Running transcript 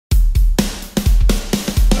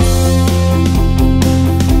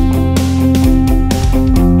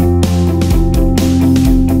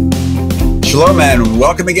Shalom and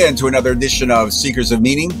welcome again to another edition of Seekers of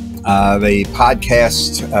Meaning, the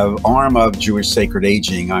podcast arm of Jewish Sacred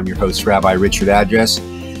Aging. I'm your host, Rabbi Richard Address.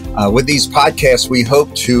 With these podcasts, we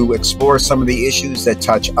hope to explore some of the issues that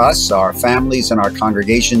touch us, our families, and our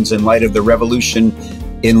congregations in light of the revolution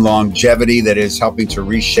in longevity that is helping to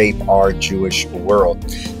reshape our Jewish world.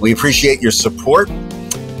 We appreciate your support.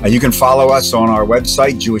 You can follow us on our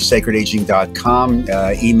website, jewishsacredaging.com.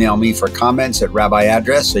 Email me for comments at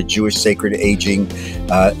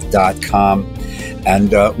rabbiaddress@jewishsacredaging.com.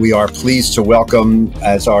 And we are pleased to welcome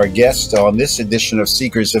as our guest on this edition of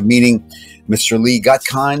Seekers of Meaning, Mr. Lee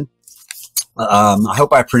Gutkind. I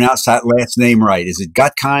hope I pronounced that last name right. Is it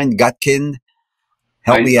Gutkind?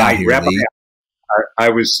 Help me out here, Rabbi, Lee. I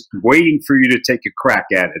was waiting for you to take a crack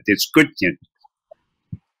at it. It's Gutkind.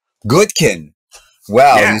 Gutkind.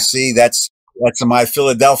 Well, Yeah. You see, that's my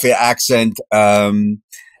Philadelphia accent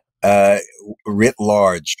writ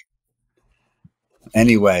large.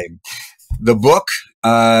 Anyway, the book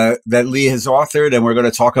that Lee has authored and we're going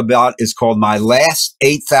to talk about is called My Last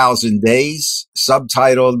 8,000 Days,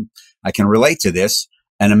 subtitled, I can relate to this,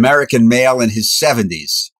 An American Male in His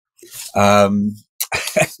 70s.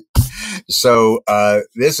 So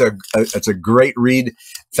it's a great read.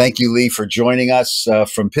 Thank you, Lee, for joining us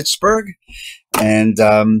from Pittsburgh. And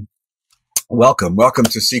welcome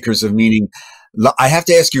to Seekers of Meaning. I have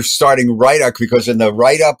to ask you, starting right up, because in the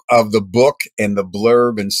write-up of the book and the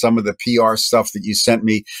blurb and some of the PR stuff that you sent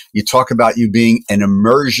me, you talk about you being an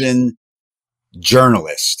immersion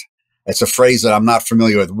journalist. That's a phrase that I'm not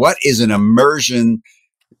familiar with. What is an immersion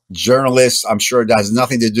journalist? I'm sure it has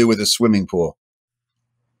nothing to do with a swimming pool.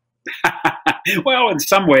 Well, in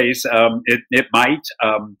some ways, it might,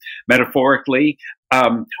 metaphorically.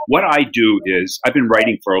 What I do is, I've been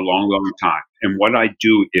writing for a long time. And what I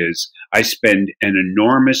do is I spend an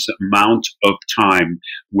enormous amount of time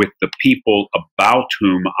with the people about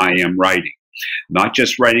whom I am writing. Not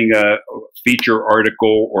just writing a feature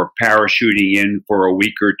article or parachuting in for a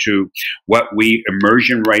week or two. What we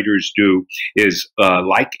immersion writers do is,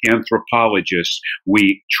 like anthropologists,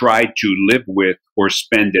 we try to live with or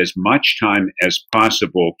spend as much time as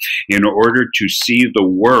possible in order to see the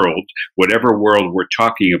world, whatever world we're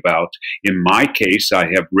talking about. In my case, I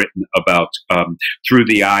have written about through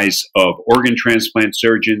the eyes of organ transplant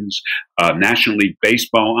surgeons, National League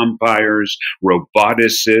Baseball umpires,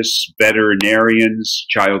 roboticists, veterinarians,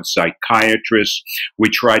 child psychiatrists. We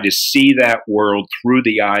try to see that world through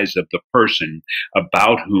the eyes of the person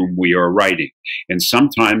about whom we are writing. And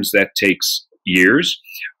sometimes that takes years.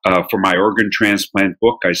 For my organ transplant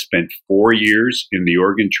book, I spent 4 years in the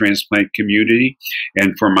organ transplant community.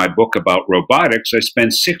 And for my book about robotics, I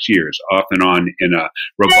spent 6 years off and on in a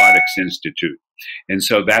robotics institute. And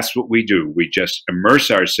so that's what we do. We just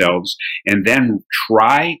immerse ourselves and then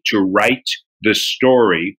try to write the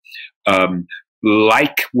story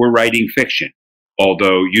like we're writing fiction,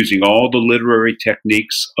 although using all the literary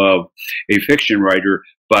techniques of a fiction writer,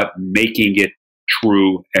 but making it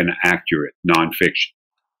true and accurate nonfiction.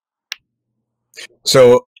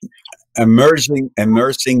 So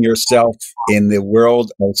immersing yourself in the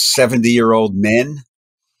world of 70-year-old men,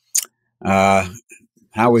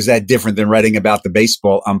 how is that different than writing about the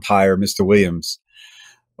baseball umpire, Mr. Williams?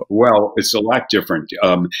 Well, it's a lot different.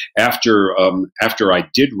 After I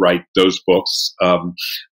did write those books,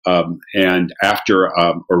 and after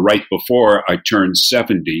or right before I turned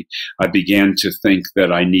 70, I began to think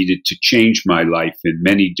that I needed to change my life in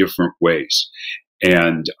many different ways.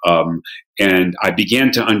 And I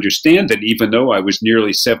began to understand that even though I was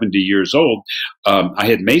nearly 70 years old, I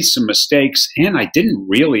had made some mistakes, and I didn't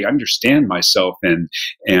really understand myself and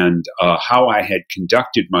how I had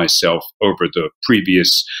conducted myself over the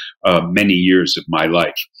previous many years of my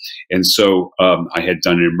life. And so I had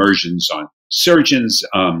done immersions on surgeons,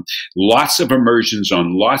 lots of immersions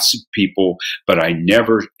on lots of people, but I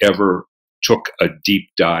never, ever took a deep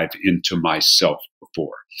dive into myself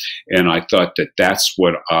before. And I thought that that's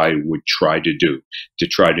what I would try to do, to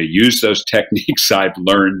try to use those techniques I've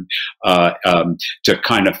learned to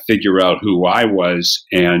kind of figure out who I was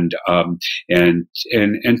and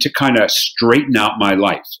to kind of straighten out my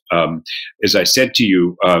life. As I said to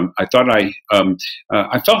you, I thought I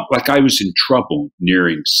felt like I was in trouble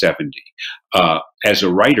nearing 70. As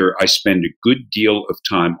a writer, I spend a good deal of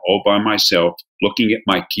time all by myself, looking at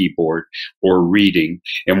my keyboard or reading.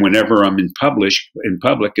 And whenever I'm in public,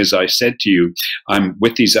 as I said to you, I'm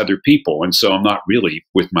with these other people. And so I'm not really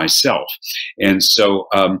with myself. And so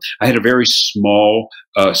I had a very small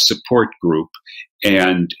support group.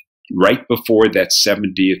 And right before that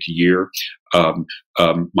 70th year,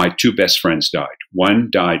 my two best friends died. One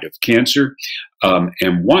died of cancer,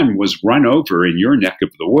 and one was run over in your neck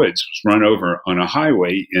of the woods. Was run over on a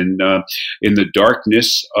highway in the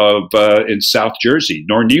darkness of in South Jersey,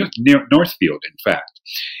 Northfield, in fact.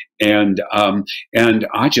 And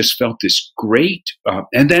I just felt this great.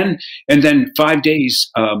 And then 5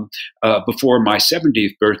 days before my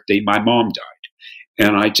 70th birthday, my mom died,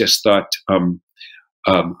 and I just thought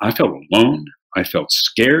I felt alone. I felt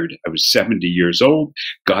scared. I was 70 years old.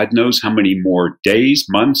 God knows how many more days,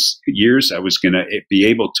 months, years I was going to be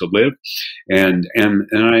able to live, and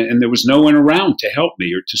there was no one around to help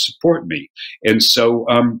me or to support me, and so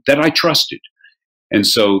that I trusted, and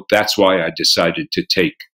so that's why I decided to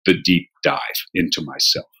take the deep dive into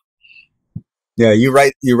myself. Yeah, you're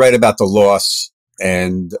right. You're right about the loss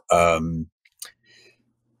and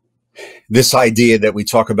this idea that we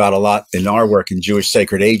talk about a lot in our work in Jewish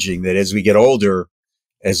sacred aging, that as we get older,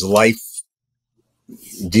 as life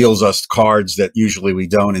deals us cards that usually we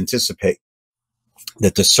don't anticipate,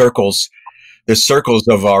 that the circles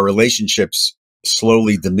of our relationships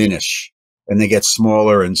slowly diminish, and they get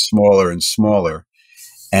smaller and smaller and smaller.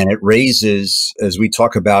 And it raises, as we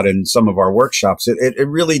talk about in some of our workshops, it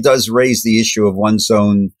really does raise the issue of one's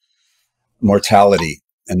own mortality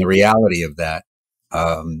and the reality of that.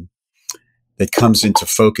 That comes into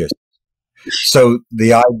focus. So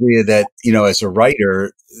the idea that, as a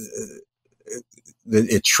writer,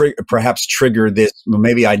 it perhaps triggered this. Well,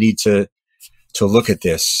 maybe I need to look at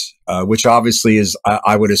this, which obviously is,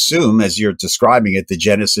 I would assume, as you're describing it, the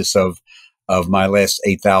genesis of my last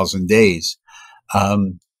 8,000 days.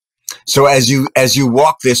 So as you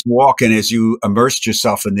walk this walk and as you immersed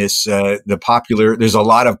yourself in this, there's a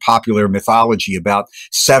lot of popular mythology about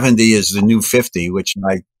 70 is the new 50, which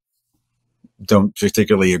I don't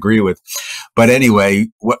particularly agree with, but anyway,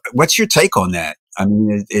 what's your take on that? I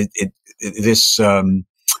mean, is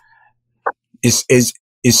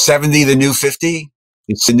 70 the new 50?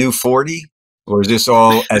 It's the new 40, or is this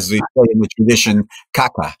all, as we say in the tradition,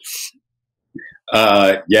 caca?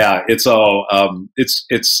 Yeah, it's all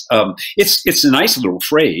it's a nice little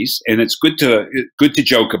phrase, and it's good to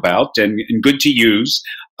joke about and good to use.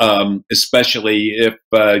 Especially if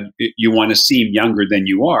you want to seem younger than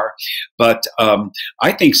you are. But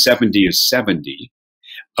I think 70 is 70.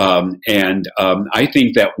 And I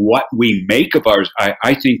think that what we make of ours,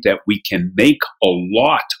 I think that we can make a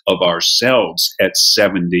lot of ourselves at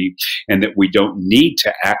 70, and that we don't need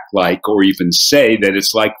to act like or even say that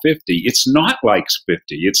it's like 50. It's not like 50.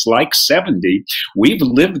 It's like 70. We've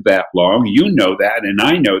lived that long. You know that, and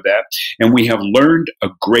I know that, and we have learned a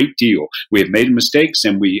great deal. We have made mistakes,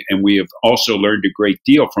 and we have also learned a great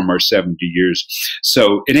deal from our 70 years.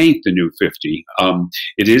 So it ain't the new 50.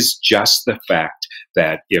 It is just the fact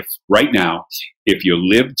that if right now, if you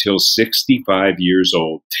live till 65 years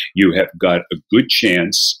old, you have got a good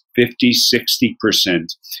chance, 50,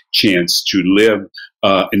 60% chance to live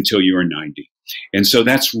until you are 90. And so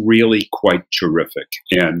that's really quite terrific.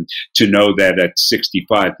 And to know that at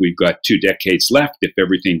 65, we've got 2 decades left if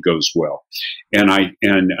everything goes well. And I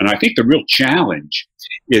think the real challenge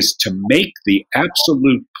is to make the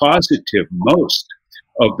absolute positive most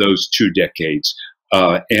of those 2 decades.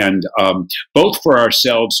 And both for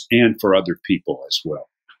ourselves and for other people as well.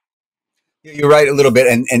 You're right a little bit.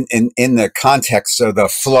 And in the context of the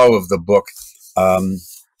flow of the book,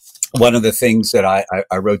 one of the things that I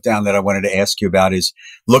wrote down that I wanted to ask you about is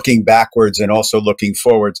looking backwards and also looking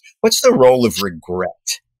forwards. What's the role of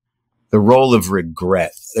regret? The role of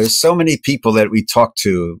regret. There's so many people that we talk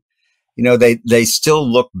to, they still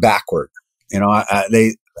look backward.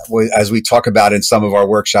 As we talk about in some of our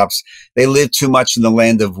workshops, they live too much in the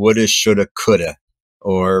land of woulda, shoulda, coulda,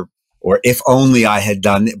 or if only I had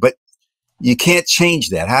done it. But you can't change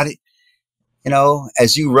that. How do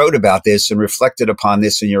as you wrote about this and reflected upon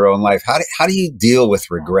this in your own life, how do you deal with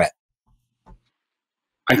regret?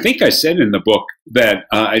 I think I said in the book that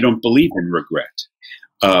I don't believe in regret,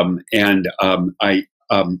 and I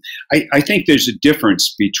think there's a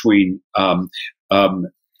difference between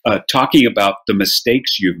talking about the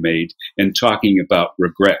mistakes you've made and talking about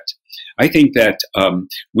regret. I think that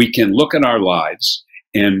we can look at our lives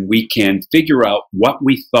and we can figure out what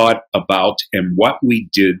we thought about and what we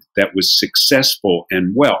did that was successful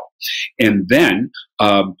and well. And then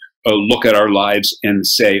look at our lives and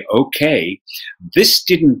say, okay, this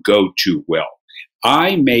didn't go too well.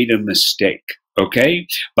 I made a mistake, okay?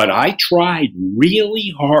 But I tried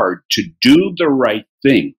really hard to do the right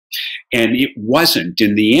thing. And it wasn't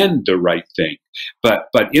in the end the right thing. But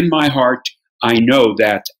in my heart, I know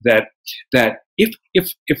that if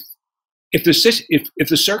if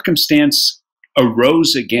the circumstance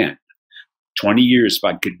arose again, 20 years, if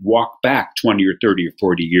I could walk back 20 or 30 or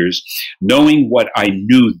 40 years, knowing what I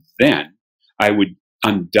knew then, I would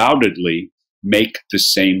undoubtedly make the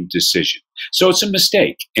same decision. So it's a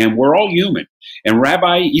mistake, and we're all human. And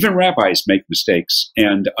even rabbis make mistakes,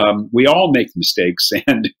 and we all make mistakes.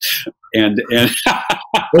 And there's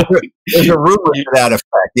a rumor to that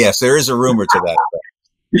effect. Yes, there is a rumor to that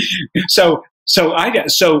effect. So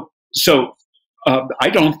I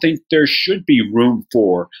don't think there should be room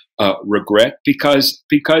for regret because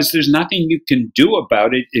there's nothing you can do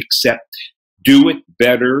about it except do it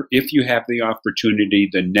better if you have the opportunity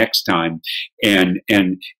the next time, and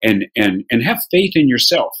have faith in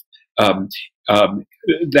yourself.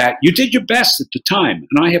 That you did your best at the time.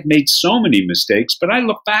 And I have made so many mistakes, but I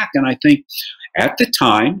look back and I think at the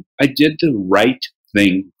time I did the right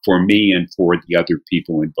thing for me and for the other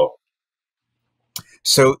people involved.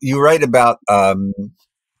 So you write about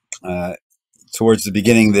towards the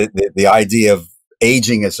beginning the idea of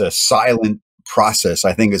aging as a silent process,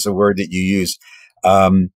 I think is a word that you use.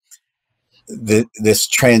 This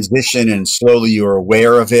transition, and slowly you're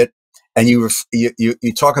aware of it. And you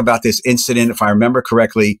talk about this incident, if I remember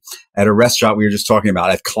correctly, at a restaurant we were just talking about,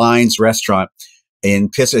 at Klein's restaurant in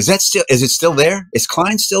Pittsburgh. Is it still there? Is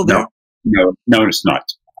Klein still there? No, it's not.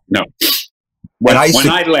 No. When I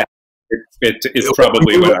left, it's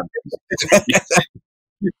probably what I'm.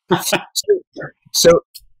 So,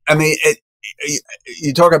 I mean,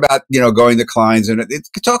 you talk about, going to Klein's, and it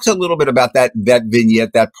talks a little bit about that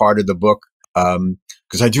vignette, that part of the book.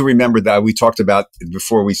 Because I do remember that we talked about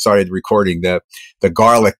before we started recording the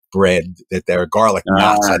garlic bread, that they're garlic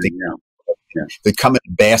knots. I think they come in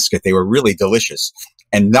a basket. They were really delicious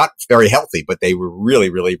and not very healthy, but they were really,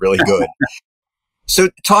 really, really good. So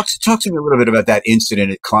talk to me a little bit about that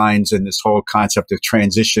incident at Klein's and this whole concept of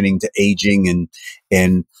transitioning to aging,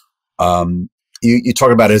 and you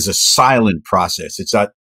talk about it as a silent process. It's not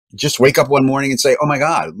just wake up one morning and say, "Oh my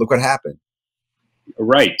God, look what happened."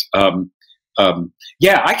 Right.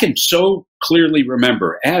 Yeah, I can so clearly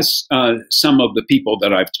remember, as some of the people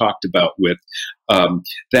that I've talked about with,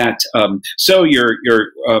 that so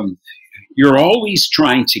you're always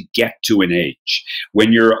trying to get to an age.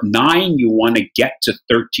 When you're 9, you want to get to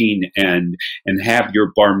 13 and have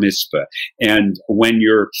your bar mitzvah. And when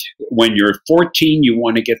you're 14, you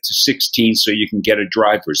want to get to 16 so you can get a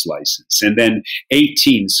driver's license. And then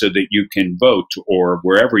 18 so that you can vote, or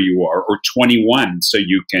wherever you are, or 21 so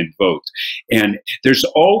you can vote. And there's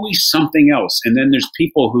always something else. And then there's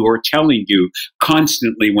people who are telling you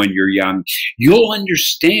constantly when you're young, you'll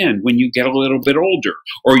understand when you get a little bit older,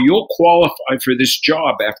 or you'll qualify for this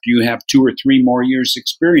job after you have 2 or 3 more years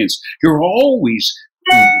experience. You're always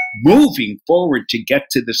moving forward to get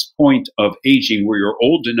to this point of aging where you're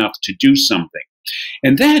old enough to do something.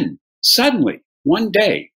 And then suddenly, one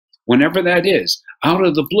day, whenever that is, out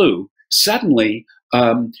of the blue, suddenly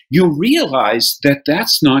you realize that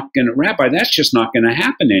that's just not going to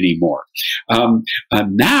happen anymore.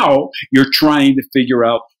 Now you're trying to figure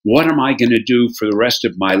out, what am I going to do for the rest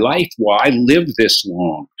of my life while I live this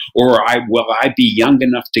long? Or will I be young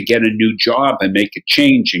enough to get a new job and make a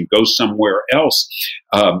change and go somewhere else?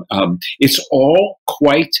 It's all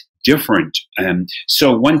quite different. And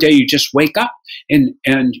so one day you just wake up and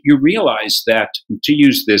you realize that, to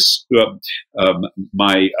use this, the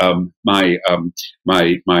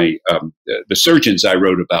surgeons I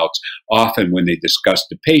wrote about, often when they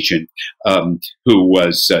discussed a patient who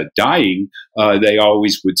was dying, they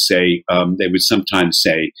always would say, they would sometimes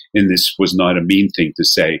say, and this was not a mean thing to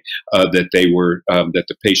say, that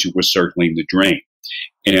the patient was circling the drain.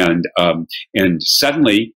 And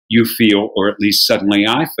suddenly you feel, or at least suddenly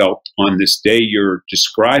I felt on this day you're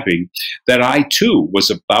describing, that I too was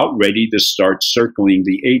about ready to start circling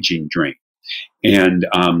the aging drain. And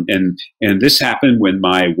this happened when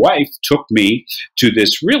my wife took me to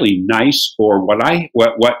this really nice, or what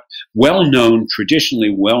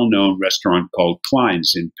traditionally well-known restaurant called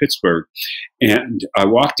Klein's in Pittsburgh. And I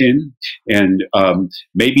walked in, and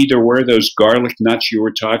maybe there were those garlic nuts you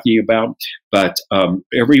were talking about, but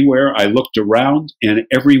everywhere I looked around, and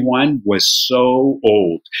everyone was so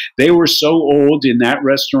old. They were so old in that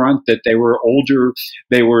restaurant that they were older.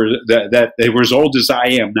 They were as old as I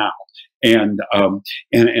am now. And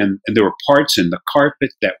there were parts in the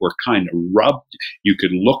carpet that were kind of rubbed. You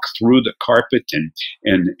could look through the carpet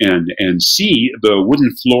and see the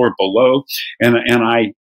wooden floor below. And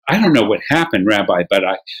I don't know what happened, Rabbi, but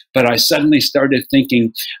I suddenly started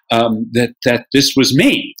thinking that this was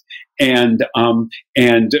me. and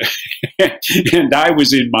and I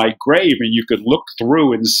was in my grave, and you could look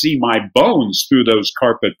through and see my bones through those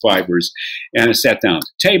carpet fibers. And I sat down at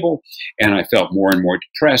the table, and I felt more and more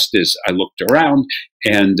depressed as I looked around,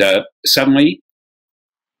 and suddenly,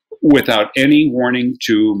 without any warning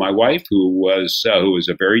to my wife, who was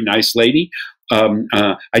a very nice lady,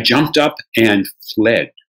 I jumped up and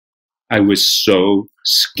fled. I was so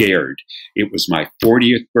scared. It was my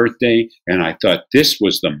 40th birthday, and I thought this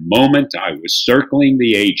was the moment I was circling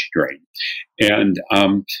the age drain. And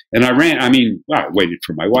I ran. I mean, well, I waited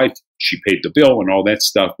for my wife. She paid the bill and all that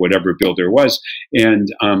stuff, whatever bill there was, and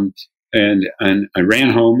I ran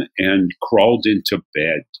home and crawled into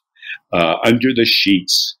bed under the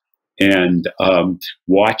sheets, and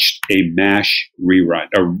watched a MASH rerun,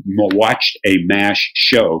 or watched a MASH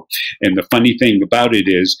show. And the funny thing about it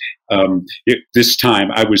is, this time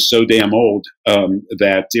I was so damn old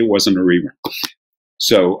that it wasn't a rerun.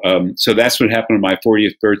 So that's what happened on my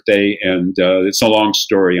 40th birthday, and it's a long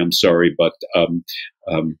story. I'm sorry, but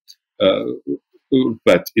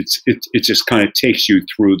it just kind of takes you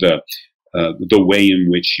through the way in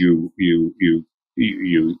which you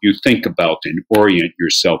think about and orient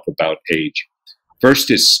yourself about age. First,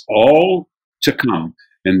 it's all to come,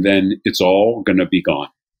 and then it's all going to be gone.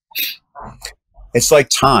 It's like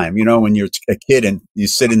time, when you're a kid and you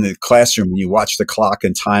sit in the classroom and you watch the clock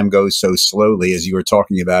and time goes so slowly, as you were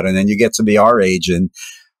talking about, and then you get to be our age and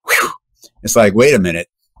whew, it's like, wait a minute,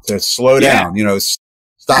 to slow down,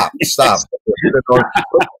 stop. Hit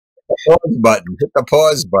the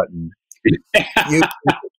pause button.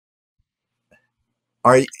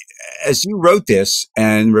 As you wrote this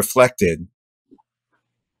and reflected,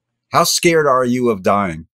 how scared are you of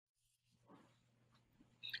dying?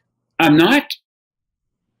 I'm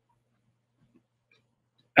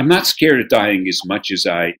not scared of dying as much as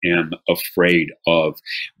I am afraid of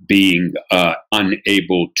being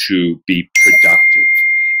unable to be productive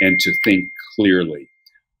and to think clearly.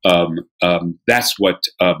 That's what,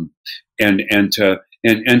 and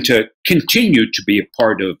to continue to be a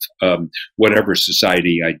part of whatever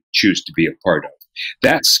society I choose to be a part of.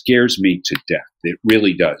 That scares me to death. It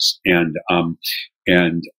really does. And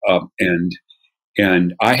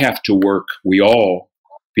I have to work. We all,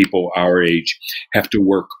 people our age, have to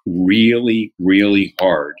work really, really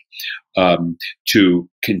hard to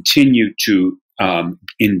continue to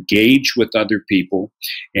engage with other people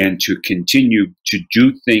and to continue to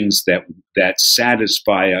do things that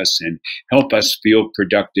satisfy us and help us feel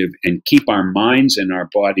productive and keep our minds and our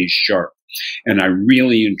bodies sharp. And I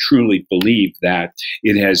really and truly believe that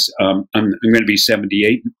it has, I'm going to be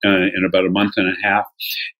 78 in about a month and a half.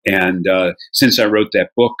 And since I wrote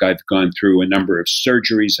that book, I've gone through a number of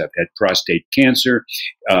surgeries. I've had prostate cancer.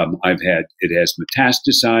 It has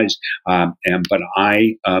metastasized. But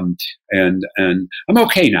I'm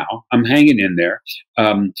okay now. I'm hanging in there.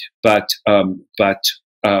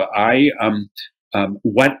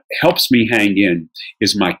 What helps me hang in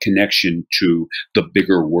is my connection to the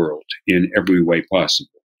bigger world in every way possible.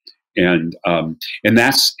 And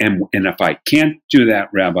if I can't do that,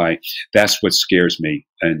 Rabbi, that's what scares me,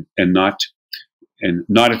 and not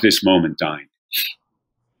at this moment dying.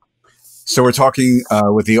 So we're talking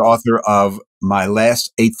with the author of My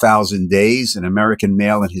Last 8,000 Days, an American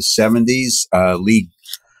male in his 70s, Lee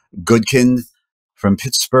Gutkind from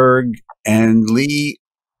Pittsburgh. And Lee,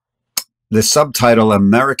 the subtitle,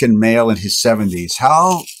 American Male in His 70s.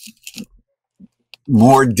 How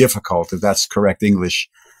more difficult, if that's correct English,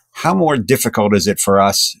 how more difficult is it for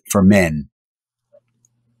us, for men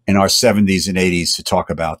in our 70s and 80s, to talk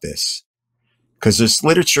about this? Because there's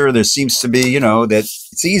literature, there seems to be, that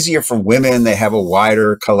it's easier for women. They have a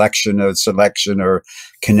wider collection of selection or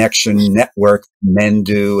connection network than men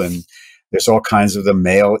do. And there's all kinds of the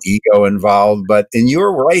male ego involved. But in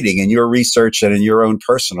your writing, in your research, and in your own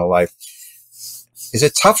personal life, is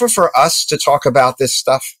it tougher for us to talk about this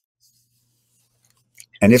stuff?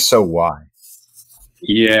 And if so, why?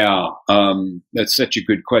 Yeah, that's such a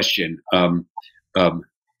good question.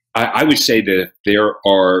 I would say that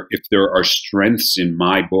if there are strengths in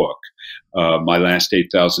my book, My Last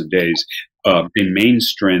 8,000 Days, a main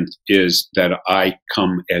strength is that I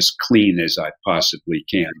come as clean as I possibly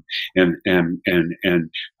can, and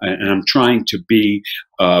I'm trying to be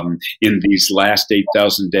in these last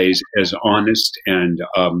 8,000 days as honest and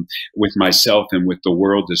with myself and with the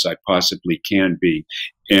world as I possibly can be,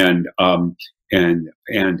 and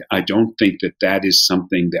I don't think that is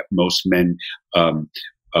something that most men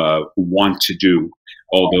want to do,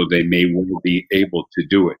 although they may well be able to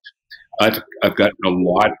do it. I've gotten a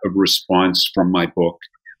lot of response from my book,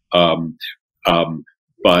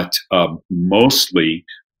 but mostly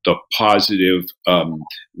the positive,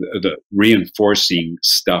 the reinforcing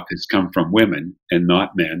stuff has come from women and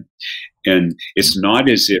not men. And it's not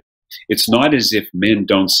as if men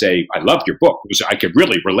don't say, "I loved your book. I could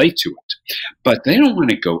really relate to it," but they don't want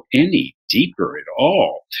to go any deeper at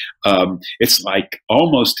all. It's like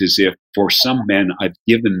almost as if for some men I've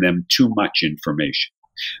given them too much information.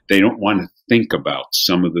 They don't want to think about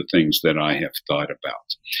some of the things that I have thought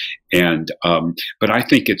about, and but I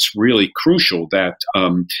think it's really crucial that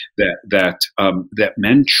that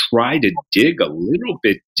men try to dig a little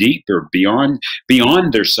bit deeper beyond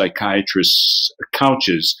their psychiatrists'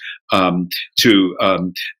 couches to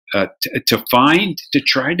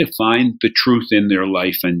try to find the truth in their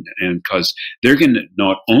life, and because they're going to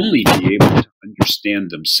not only be able to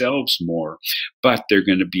understand themselves more, but they're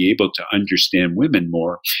going to be able to understand women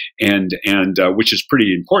more, and which is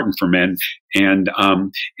pretty important for men, and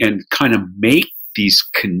kind of make these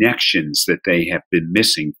connections that they have been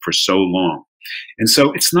missing for so long. And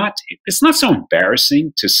so it's not so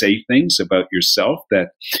embarrassing to say things about yourself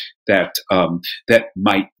that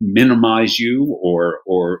might minimize you or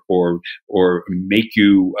make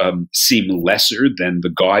you seem lesser than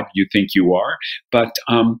the God you think you are. But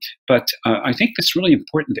I think it's really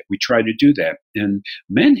important that we try to do that. And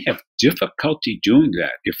men have difficulty doing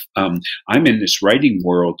that. If I'm in this writing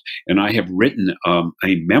world and I have written a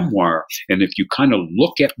memoir, and if you kind of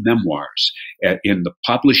look at memoirs in the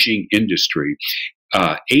publishing industry,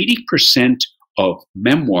 80% of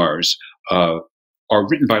memoirs are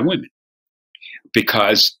written by women,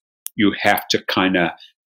 because you have to kind of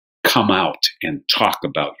come out and talk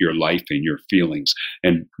about your life and your feelings,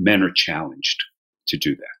 and men are challenged to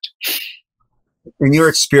do that. In your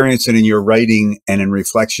experience and in your writing and in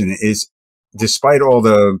reflection, is, despite all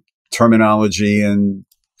the terminology and,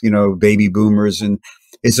 baby boomers, and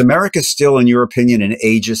is America still, in your opinion, an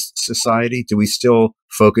ageist society? Do we still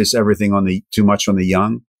focus everything too much on the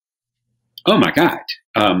young? Oh my God.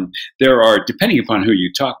 There are, depending upon who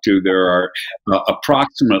you talk to, there are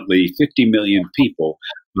approximately 50 million people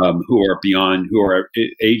who are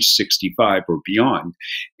age 65 or beyond,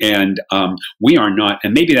 and we are not.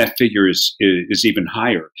 And maybe that figure is even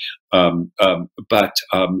higher, but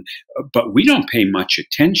we don't pay much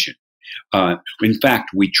attention. In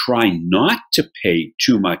fact, we try not to pay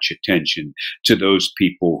too much attention to those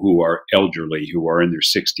people who are elderly, who are in their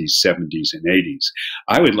 60s, 70s, and 80s.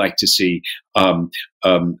 I would like to see, about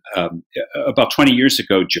 20 years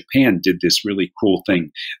ago, Japan did this really cool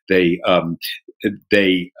thing. They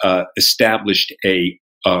established a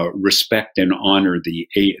respect and honor the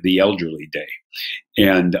elderly day.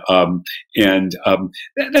 And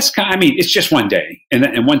that's kind of, I mean, it's just one day,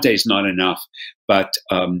 and one day is not enough.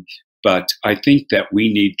 But I think that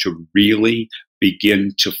we need to really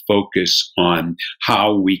begin to focus on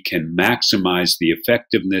how we can maximize the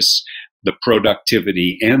effectiveness, the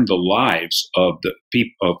productivity, and the lives of the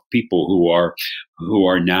people who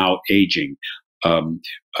are now aging. One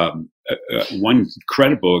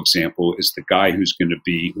credible example is the guy who is going to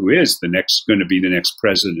be the next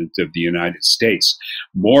president of the United States.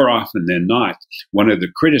 More often than not, one of the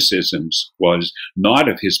criticisms was not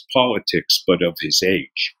of his politics, but of his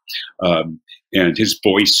age. And his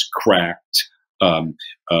voice cracked.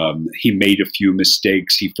 He made a few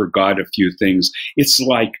mistakes. He forgot a few things. It's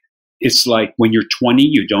like when you're 20,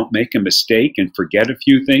 you don't make a mistake and forget a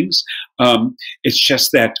few things. It's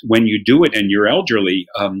just that when you do it and you're elderly,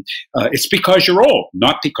 it's because you're old,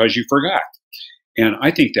 not because you forgot. And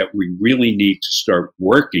I think that we really need to start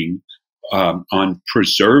working on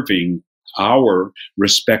preserving our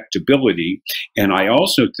respectability. And I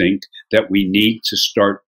also think that we need to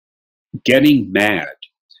start getting mad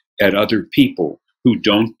at other people who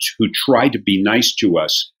try to be nice to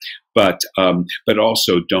us, but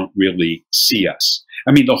also don't really see us.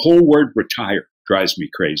 I mean, the whole word retire drives me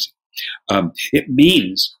crazy. It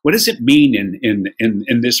means, what does it mean in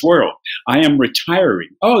this world? I am retiring.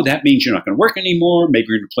 Oh, that means you're not going to work anymore. Maybe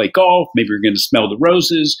you're going to play golf. Maybe you're going to smell the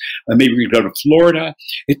roses. Maybe you're going to go to Florida.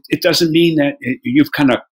 It doesn't mean that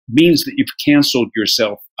means that you've canceled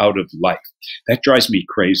yourself out of life. That drives me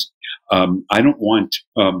crazy. I don't want.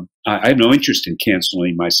 I have no interest in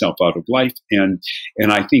canceling myself out of life, and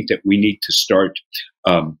I think that we need to start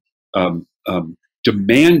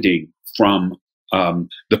demanding from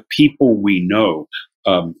the people we know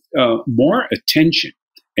more attention,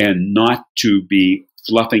 and not to be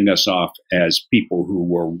fluffing us off as people who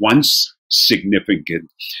were once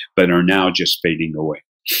significant but are now just fading away.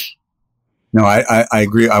 No, I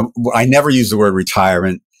agree. I never use the word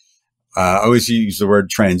retirement. I always use the word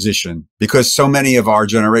transition because so many of our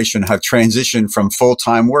generation have transitioned from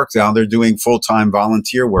full-time work. Now they're doing full-time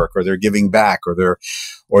volunteer work, or they're giving back, or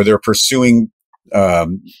they're pursuing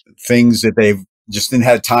things that they've just didn't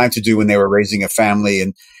have time to do when they were raising a family,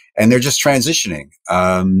 and they're just transitioning,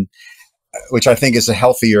 which I think is a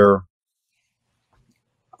healthier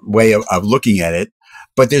way of looking at it.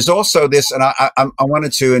 But there's also this, and I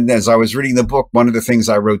wanted to, and as I was reading the book, one of the things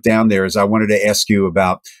I wrote down there is I wanted to ask you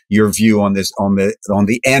about your view on this, on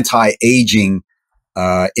the anti-aging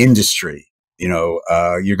industry. You know,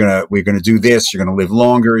 we're gonna do this. You're gonna live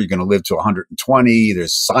longer. You're gonna live to 120.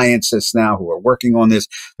 There's scientists now who are working on this.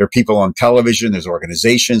 There are people on television. There's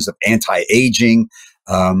organizations of anti-aging.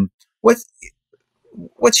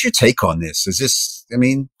 What's your take on this? Is this? I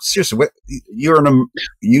mean, seriously,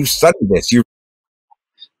 you studied this.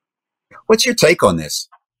 What's your take on this?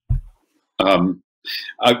 Um,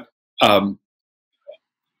 I,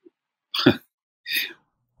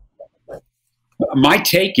 my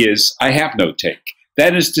take is I have no take.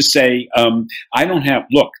 That is to say, I don't have.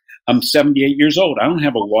 Look, I'm 78 years old. I don't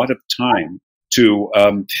have a lot of time to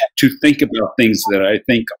think about things that I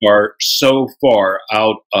think are so far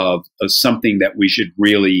out of something that we should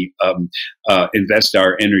really invest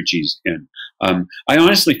our energies in. I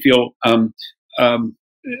honestly feel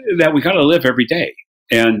that we got to live every day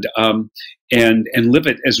and live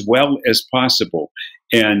it as well as possible.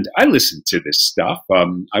 And I listen to this stuff.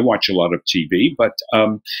 I watch a lot of TV, but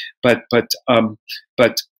I'm not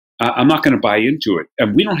going to buy into it.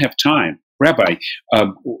 And we don't have time, Rabbi.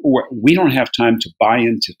 We don't have time to buy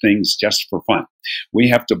into things just for fun. We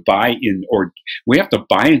have to buy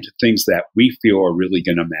into things that we feel are really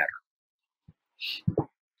going to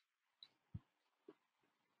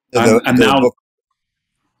matter. I'm now.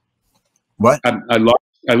 What? I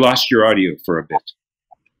lost your audio for a bit.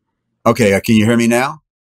 Okay, can you hear me now?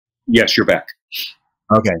 Yes, you're back.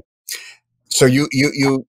 Okay, so you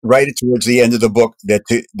write it towards the end of the book that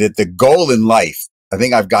the goal in life, I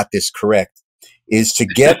think I've got this correct, is to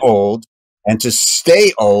get old and to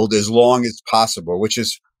stay old as long as possible, which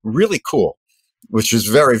is really cool, which is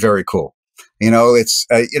very, very cool. You know, it's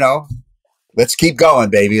let's keep going,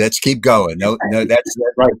 baby. Let's keep going. No, that's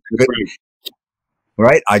right. Good.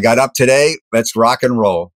 Right. I got up today. Let's rock and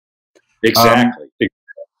roll. Exactly.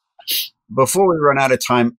 Before we run out of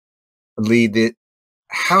time, Lee,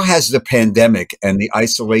 how has the pandemic and the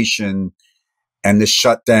isolation and the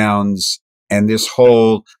shutdowns and this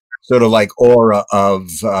whole sort of like aura of,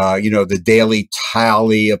 the daily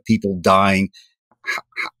tally of people dying,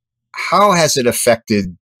 how has it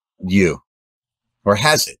affected you, or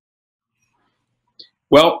has it?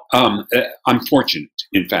 Well, I'm fortunate,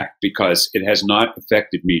 in fact, because it has not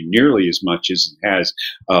affected me nearly as much as it has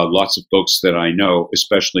lots of folks that I know,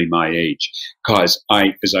 especially my age. Because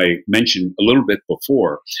as I mentioned a little bit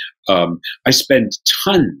before, I spend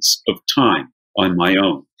tons of time on my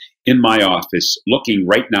own in my office, looking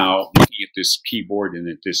at this keyboard and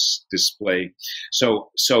at this display.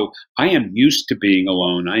 So I am used to being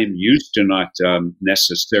alone. I am used to not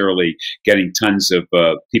necessarily getting tons of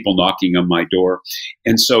people knocking on my door.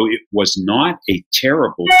 And so it was not a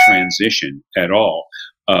terrible transition at all,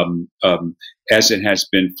 as it has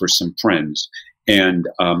been for some friends. And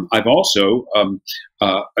I've also,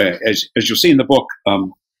 as you'll see in the book,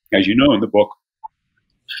 as you know in the book,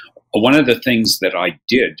 one of the things that I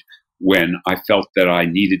did when I felt that I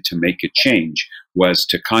needed to make a change was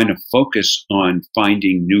to kind of focus on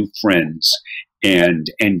finding new friends and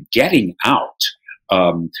getting out,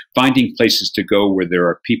 finding places to go where there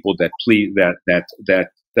are people that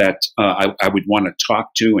I would want to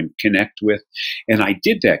talk to and connect with, and I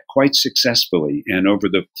did that quite successfully. And over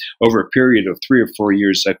a period of 3 or 4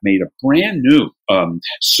 years, I've made a brand new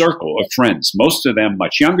circle of friends. Most of them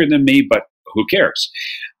much younger than me, but who cares?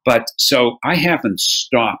 But so I haven't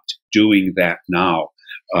stopped doing that now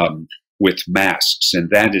with masks, and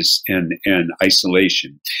that is and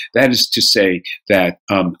isolation. That is to say that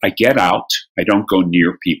I get out. I don't go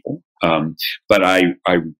near people, but I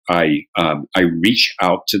reach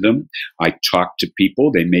out to them. I talk to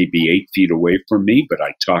people. They may be 8 feet away from me, but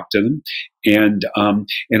I talk to them, and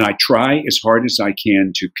I try as hard as I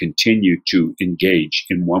can to continue to engage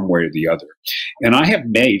in one way or the other. And I have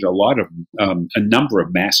made a number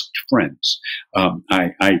of masked friends.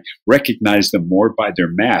 I recognize them more by their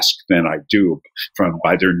mask than I do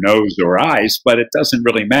by their nose or eyes, but it doesn't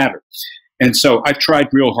really matter. And so I've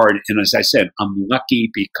tried real hard. And as I said, I'm lucky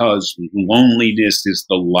because loneliness is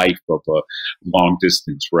the life of a long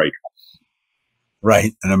distance writer.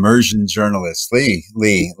 Right. An immersion journalist, Lee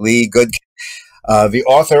Gutkind, the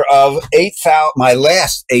author of my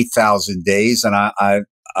last 8,000 days. And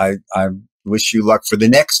I wish you luck for the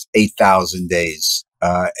next 8,000 days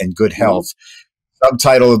and good health.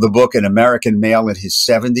 Subtitle of the book, An American Male in His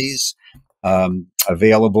 70s.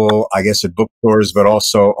 Available, I guess, at bookstores, but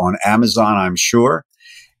also on Amazon, I'm sure.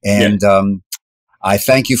 And I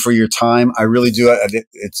thank you for your time. I really do.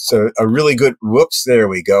 It's a really good, whoops, there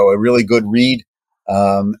we go, a really good read.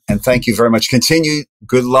 And thank you very much. Continue.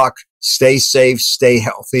 Good luck. Stay safe. Stay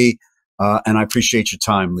healthy. And I appreciate your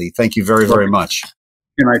time, Lee. Thank you very, very much.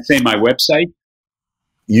 Can I say my website?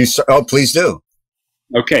 Oh, please do.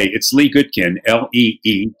 Okay, it's Lee Gutkind,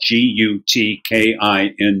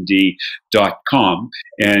 LeeGutkind.com,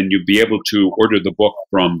 and you'll be able to order the book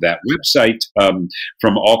from that website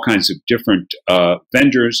from all kinds of different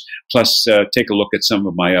vendors. Plus, take a look at some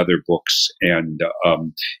of my other books and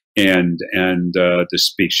the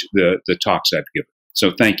speech, the talks I've given.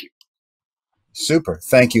 So, thank you. Super.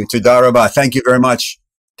 Thank you. Toda rabah. Thank you very much.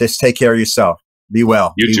 Just take care of yourself. Be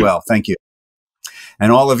well. You too. Well. Thank you.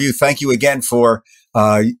 And all of you, thank you again for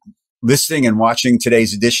listening and watching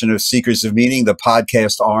today's edition of Seekers of Meaning, the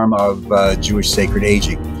podcast arm of Jewish Sacred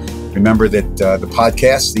Aging. Remember that the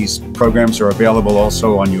podcast, these programs are available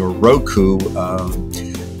also on your Roku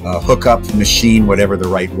hookup machine, whatever the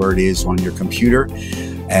right word is, on your computer.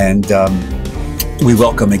 And we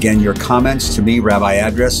welcome again your comments to me, Rabbi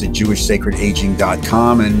Address at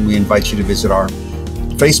jewishsacredaging.com. And we invite you to visit our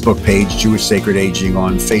Facebook page, Jewish Sacred Aging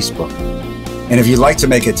on Facebook. And if you'd like to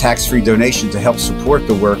make a tax-free donation to help support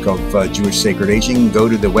the work of Jewish Sacred Aging, go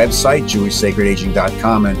to the website,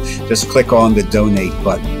 jewishsacredaging.com, and just click on the donate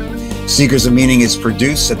button. Seekers of Meaning is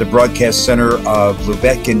produced at the Broadcast Center of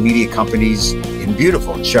Lubetkin Media Companies in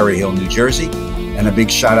beautiful Cherry Hill, New Jersey. And a big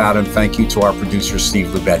shout out and thank you to our producer, Steve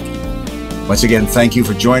Lubetkin. Once again, thank you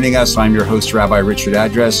for joining us. I'm your host, Rabbi Richard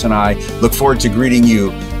Address, and I look forward to greeting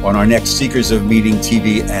you on our next Seekers of Meaning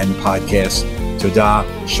TV and podcast. Todah,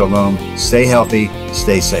 shalom, stay healthy,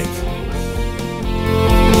 stay safe.